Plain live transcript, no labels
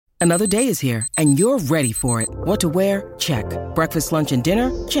Another day is here, and you're ready for it. What to wear? Check. Breakfast, lunch, and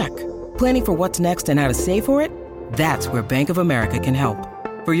dinner? Check. Planning for what's next and how to save for it? That's where Bank of America can help.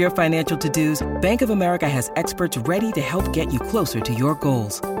 For your financial to-dos, Bank of America has experts ready to help get you closer to your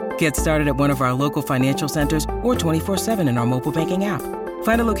goals. Get started at one of our local financial centers or 24/7 in our mobile banking app.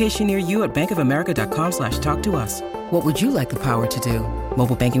 Find a location near you at bankofamerica.com/talktous. What would you like the power to do?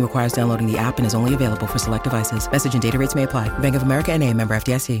 Mobile banking requires downloading the app and is only available for select devices. Message and data rates may apply. Bank of America N.A., member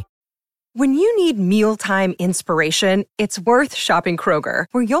FDIC. When you need mealtime inspiration, it's worth shopping Kroger,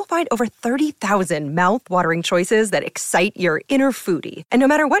 where you'll find over 30,000 mouth-watering choices that excite your inner foodie. And no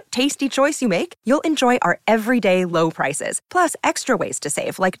matter what tasty choice you make, you'll enjoy our everyday low prices, plus extra ways to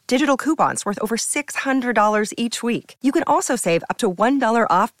save, like digital coupons worth over $600 each week. You can also save up to $1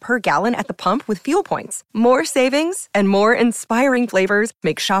 off per gallon at the pump with fuel points. More savings and more inspiring flavors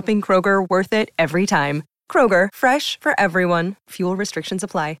make shopping Kroger worth it every time. Kroger, fresh for everyone. Fuel restrictions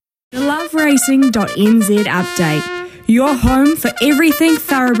apply. The LOVERACING.NZ update. Your home for everything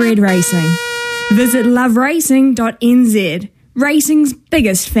thoroughbred racing. Visit LOVERACING.NZ. Racing's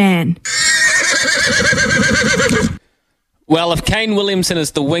biggest fan. Well, if Kane Williamson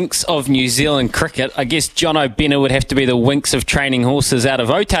is the Winx of New Zealand cricket, I guess Johno Benner would have to be the Winx of training horses out of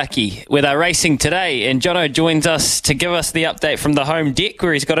Otaki, where they're racing today. And Johno joins us to give us the update from the home deck,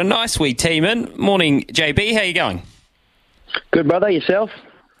 where he's got a nice wee team in. Morning, JB. How you going? Good, brother. Yourself?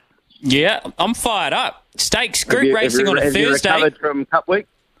 Yeah, I'm fired up. Stakes group racing on a Thursday. You recovered from Cup Week?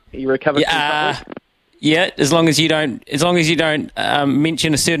 You recovered from Cup Week? Yeah, as long as you don't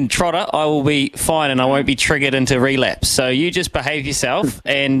mention a certain trotter, I will be fine and I won't be triggered into relapse. So you just behave yourself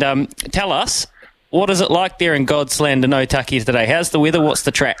and tell us, what is it like there in God's land in Otaki today? How's the weather? What's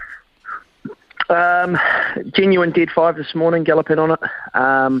the track? Genuine dead 5 this morning, galloping on it.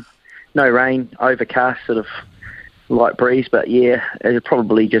 No rain, overcast, sort of light breeze, but yeah, it'll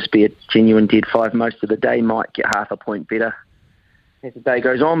probably just be a genuine dead 5 most of the day. Might get half a point better as the day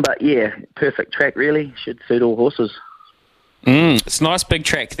goes on, but yeah, perfect track really. Should suit all horses. It's a nice big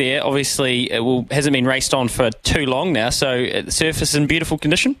track there. Obviously, hasn't been raced on for too long now, so the surface in beautiful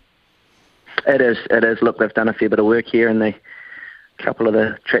condition? It is. Look, they've done a fair bit of work here, and a couple of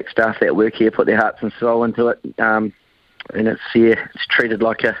the track staff that work here put their hearts and soul into it, and it's treated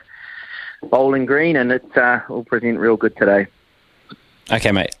like a bowling green, and it will present real good today.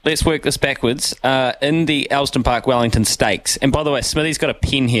 Okay, mate, let's work this backwards. In the Elston Park Wellington Stakes, and by the way, Smithy's got a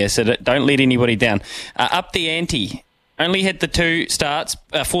pen here, so don't let anybody down. Up the ante, only had the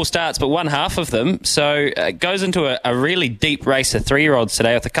 4 starts, but won half of them, so it goes into a really deep race of 3-year-olds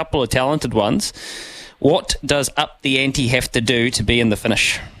today with a couple of talented ones. What does Up the Ante have to do to be in the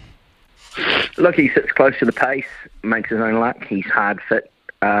finish? Look, he sits close to the pace, makes his own luck, he's hard fit.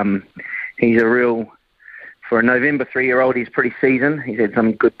 He's a real, for a November 3-year-old, he's pretty seasoned. He's had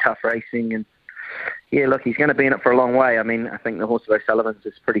some good, tough racing. And yeah, look, he's going to be in it for a long way. I mean, I think the horse of O'Sullivan's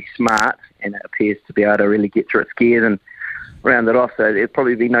is pretty smart, and it appears to be able to really get through its gears and round it off. So there'd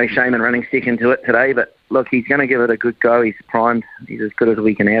probably be no shame in running second to it today. But look, he's going to give it a good go. He's primed. He's as good as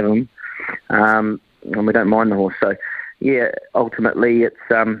we can have him. And we don't mind the horse. So yeah, ultimately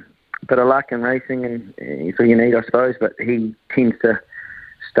it's a bit of luck in racing, and it's all you need, I suppose. But he tends to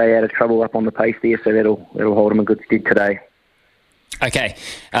stay out of trouble up on the pace there, so that'll hold him in good stead today. Okay,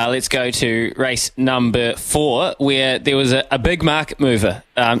 let's go to race number 4, where there was a big market mover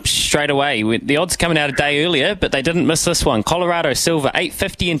straight away. The odds coming out a day earlier, but they didn't miss this one. Colorado Silver,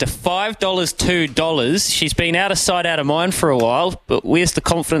 $8.50 into $5, $2. She's been out of sight, out of mind for a while, but where's the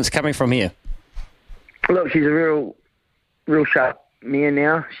confidence coming from here? Look, she's a real sharp mare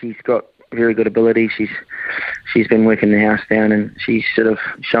now. She's got very good ability. She's been working the house down, and she's sort of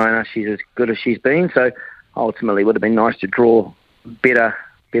shown us she's as good as she's been. So ultimately, it would have been nice to draw better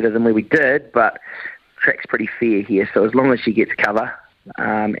than where we did. But track's pretty fair here, so as long as she gets cover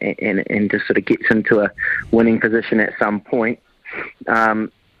and just sort of gets into a winning position at some point,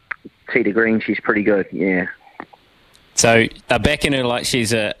 tee to green, she's pretty good. Yeah. So backing her like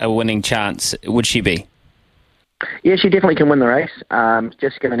she's a winning chance. Would she be? Yeah, she definitely can win the race.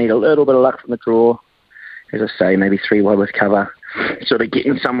 Just going to need a little bit of luck from the draw. As I say, maybe 3 wide with cover. Sort of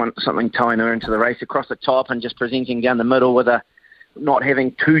getting something tying her into the race across the top and just presenting down the middle with her not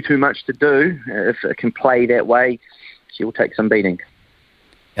having too much to do. If it can play that way, she will take some beating.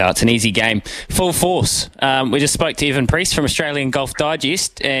 Oh, it's an easy game. Full Force. We just spoke to Evan Priest from Australian Golf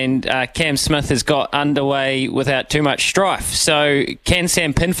Digest, and Cam Smith has got underway without too much strife. So can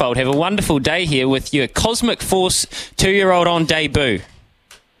Sam Pinfold have a wonderful day here with your Cosmic Force 2-year-old on debut?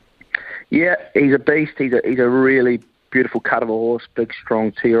 Yeah, he's a beast. He's a really beautiful cut of a horse, big,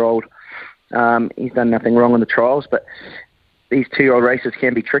 strong 2-year-old. He's done nothing wrong in the trials, but these 2-year-old races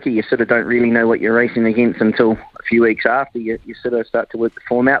can be tricky. You sort of don't really know what you're racing against until a few weeks after you sort of start to work the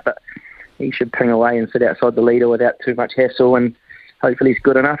form out. But he should ping away and sit outside the leader without too much hassle, and hopefully he's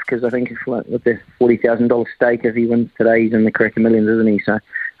good enough, because I think with the $40,000 stake, if he wins today, he's in the Cracker Millions, isn't he? So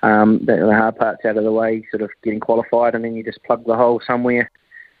the hard part's out of the way, sort of getting qualified, and then you just plug the hole somewhere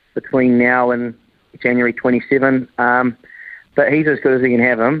between now and January 27. But he's as good as he can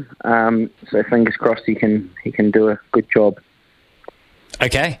have him. So fingers crossed he can do a good job.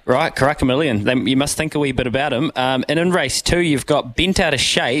 Okay, right, Karaka Million. Then you must think a wee bit about him. And in race 2, you've got Bent Out of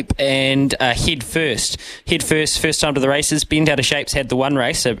Shape and Head First. Head First time to the races. Bent Out of Shape's had the one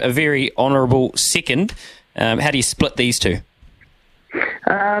race, a very honourable second. How do you split these two?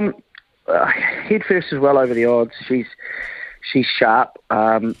 Head First is well over the odds. She's sharp.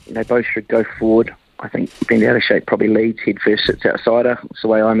 They both should go forward. I think Bent Out of Shape probably leads. Head First sits outside her. That's the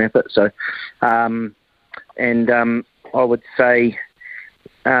way I map it. So, I would say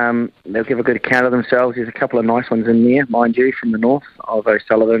they'll give a good account of themselves. There's a couple of nice ones in there, mind you, from the north, Ivo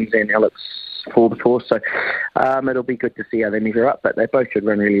Sullivan's and Alex Forbator. So it'll be good to see how they measure up. But they both should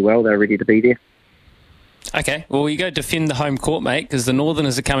run really well. They're ready to be there. Okay, well, you go defend the home court, mate, because the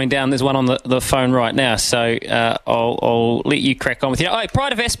Northerners are coming down. There's one on the phone right now, so I'll let you crack on with you. Oh,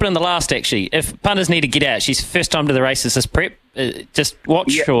 Pride of Aspen in the last, actually. If punters need to get out, she's first time to the races this prep. Just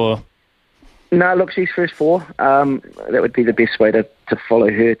watch, yeah. Or... No, look, she's first 4. That would be the best way to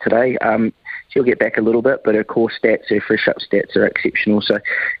follow her today. She'll get back a little bit, but her core stats, her fresh-up stats are exceptional, so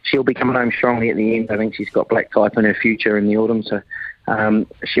she'll be coming home strongly at the end. I think she's got black type in her future in the autumn, so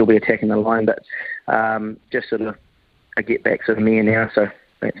she'll be attacking the line, but just sort of a get-back sort of mare now, so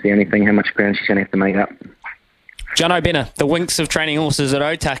that's the only thing, how much ground she's going to have to make up. Johno Benner, the winks of training horses at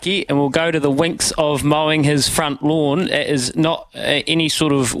Otaki, and we'll go to the winks of mowing his front lawn. It is not any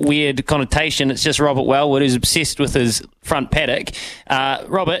sort of weird connotation. It's just Robert Wellwood, who's obsessed with his front paddock.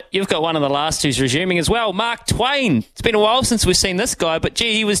 Robert, you've got one of the last who's resuming as well, Mark Twain. It's been a while since we've seen this guy, but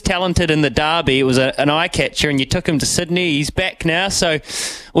gee, he was talented in the Derby. It was an eye-catcher, and you took him to Sydney. He's back now, so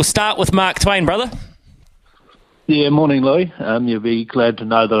we'll start with Mark Twain, brother. Yeah, morning, Louis. You'll be glad to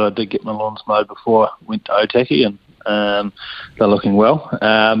know that I did get my lawns mowed before I went to Otaki, and they're looking well.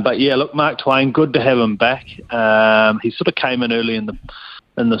 But yeah, look, Mark Twain, good to have him back. He sort of came in early in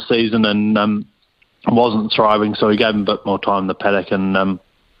the season and wasn't thriving, so he gave him a bit more time in the paddock, and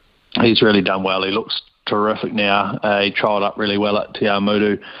he's really done well. He looks terrific now. He trialled up really well at Te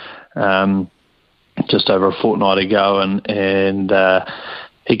Awamutu just over a fortnight ago, and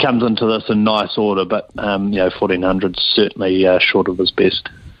he comes into this in nice order, but 1400's certainly short of his best.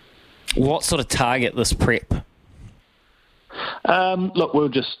 What sort of target this prep? Look, we'll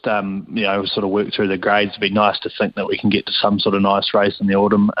just sort of work through the grades. It'd be nice to think that we can get to some sort of nice race in the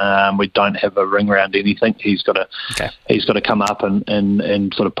autumn. We don't have a ring round anything. He's got to come up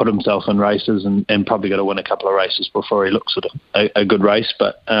and sort of put himself in races, and probably got to win a couple of races before he looks at a good race.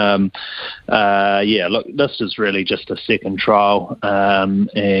 But look, this is really just a second trial,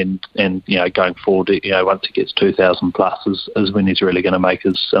 and going forward, once he gets 2,000 plus is when he's really going to make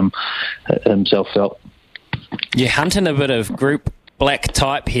himself felt. You're hunting a bit of Group Black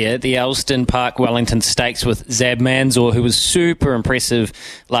type here, the Elston Park Wellington Stakes with Zab Manzor, who was super impressive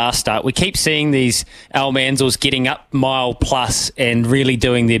last start. We keep seeing these Al Manzors getting up mile plus and really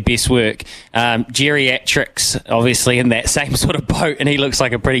doing their best work. Geriatrics, obviously, in that same sort of boat, and he looks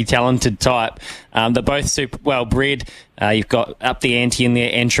like a pretty talented type. They're both super well bred. You've got Up the Ante in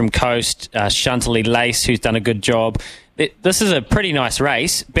there, Antrim Coast, Chantilly Lace, who's done a good job. This is a pretty nice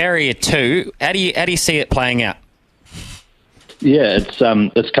race. Barrier 2, how do you see it playing out? Yeah,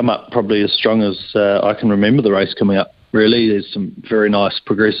 it's come up probably as strong as I can remember the race coming up. Really, there's some very nice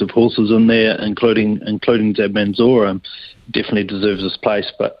progressive horses in there, including Zab Manzor. Definitely deserves his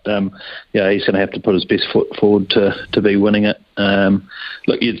place, but he's going to have to put his best foot forward to be winning it.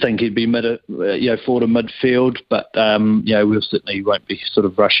 Look, you'd think he'd be forward of midfield, but we certainly won't be sort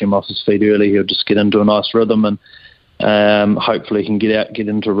of rushing him off his feet early. He'll just get into a nice rhythm and. Hopefully he can get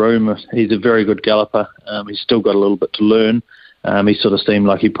into room. He's a very good galloper. He's still got a little bit to learn. He sort of seemed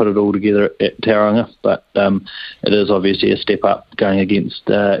like he put it all together at Tauranga, but it is obviously a step up going against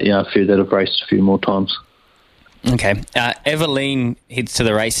a few that have raced a few more times. Okay. Eveline heads to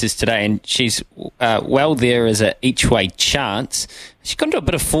the races today, and she's well there as a each-way chance. She's got into a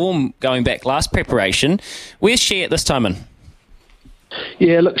bit of form going back last preparation. Where's she at this time in?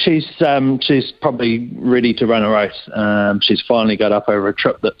 Yeah, look, she's probably ready to run a race. She's finally got up over a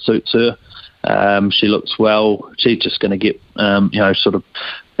trip that suits her. She looks well. She's just going to get, sort of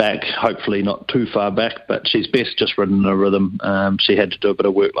back, hopefully not too far back, but she's best just ridden a rhythm. She had to do a bit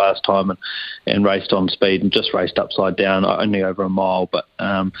of work last time and raced on speed and just raced upside down, only over a mile. But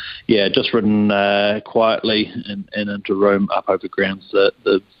just ridden quietly and into room up over ground's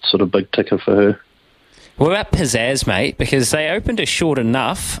the sort of big ticker for her. What about Pizzazz, mate? Because they opened her short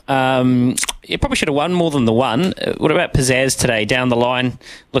enough. You probably should have won more than the one. What about Pizzazz today, down the line,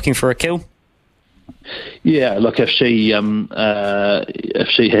 looking for a kill? Yeah, look, if she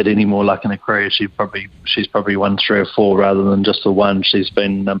had any more luck in her career, she's probably won 3 or 4 rather than just the one. She's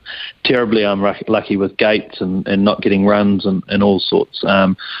been terribly unlucky with gates and not getting runs and all sorts.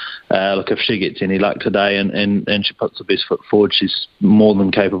 Look, if she gets any luck today and she puts the best foot forward, she's more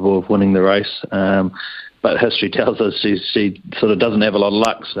than capable of winning the race. But history tells us she sort of doesn't have a lot of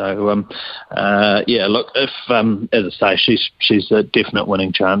luck. So, look, if as I say, she's a definite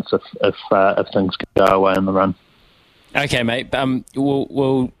winning chance if things go away in the run. Okay, mate.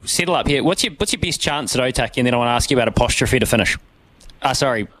 We'll settle up here. What's your best chance at Otaki? And then I want to ask you about apostrophe to finish.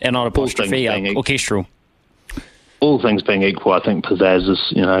 Sorry, not apostrophe, orchestral. All things being equal, I think Pizzazz is,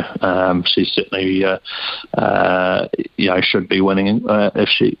 she certainly, should be winning if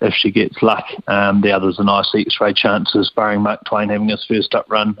she gets luck. The others are nice X-ray chances, barring Mark Twain having his first up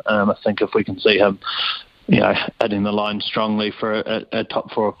run. I think if we can see him, hitting the line strongly for a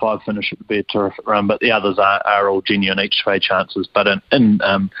top 4 or 5 finish, it would be a terrific run. But the others are all genuine X-ray chances, but in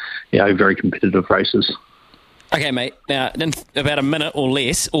very competitive races. Okay, mate. Now, in about a minute or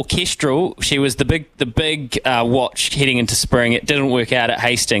less, Orchestral, she was the big watch heading into spring. It didn't work out at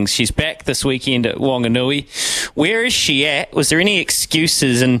Hastings. She's back this weekend at Wanganui. Where is she at? Was there any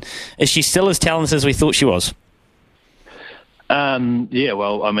excuses, and is she still as talented as we thought she was? I don't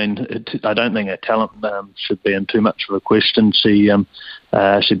think her talent should be in too much of a question. She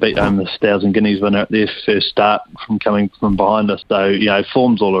beat home the 1,000 Guineas winner at their first start from coming from behind us. So,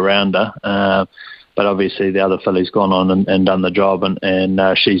 form's all around her. But obviously the other filly's gone on and done the job,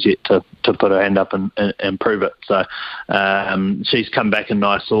 and she's yet to put her hand up and prove it. So she's come back in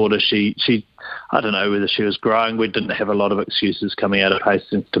nice order. She I don't know whether she was growing. We didn't have a lot of excuses coming out of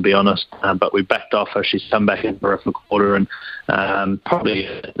Hastings, to be honest, but we backed off her. She's come back in terrific order, and probably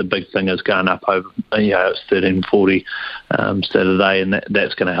the big thing is going up over, it's 13:40 Saturday, and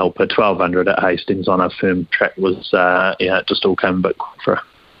that's going to help her. 1,200 at Hastings on a firm track was, it just all came a bit quick for her.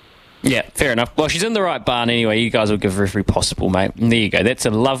 Yeah, fair enough. Well, she's in the right barn anyway. You guys will give her every possible, mate. And there you go. That's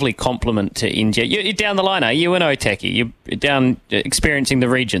a lovely compliment to NJ. You're down the line, are you, in Otaki? You're down experiencing the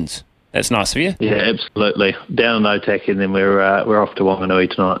regions. That's nice of you. Yeah, absolutely. Down in Otaki, and then we're off to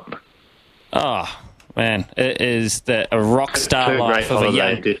Wanganui tonight. Oh, man. It is a rock star life of a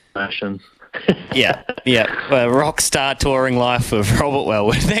young... destinations. Yeah. A rock star touring life of Robert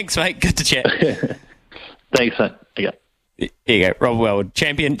Wellwood. Thanks, mate. Good to chat. Thanks, mate. Yeah. There you go, Rob Wellwood.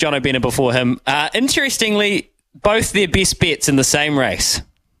 Champion, Johno Bennett before him. Interestingly, both their best bets in the same race.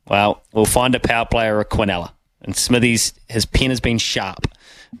 Well, we'll find a power player or a Quinella. And Smithy's, his pen has been sharp.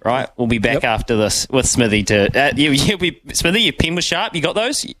 Right? We'll be back after this with Smithy. Smithy, your pen was sharp. You got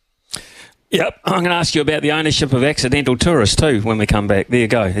those? Yep. I'm going to ask you about the ownership of Accidental Tourist too when we come back. There you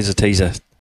go. Here's a teaser.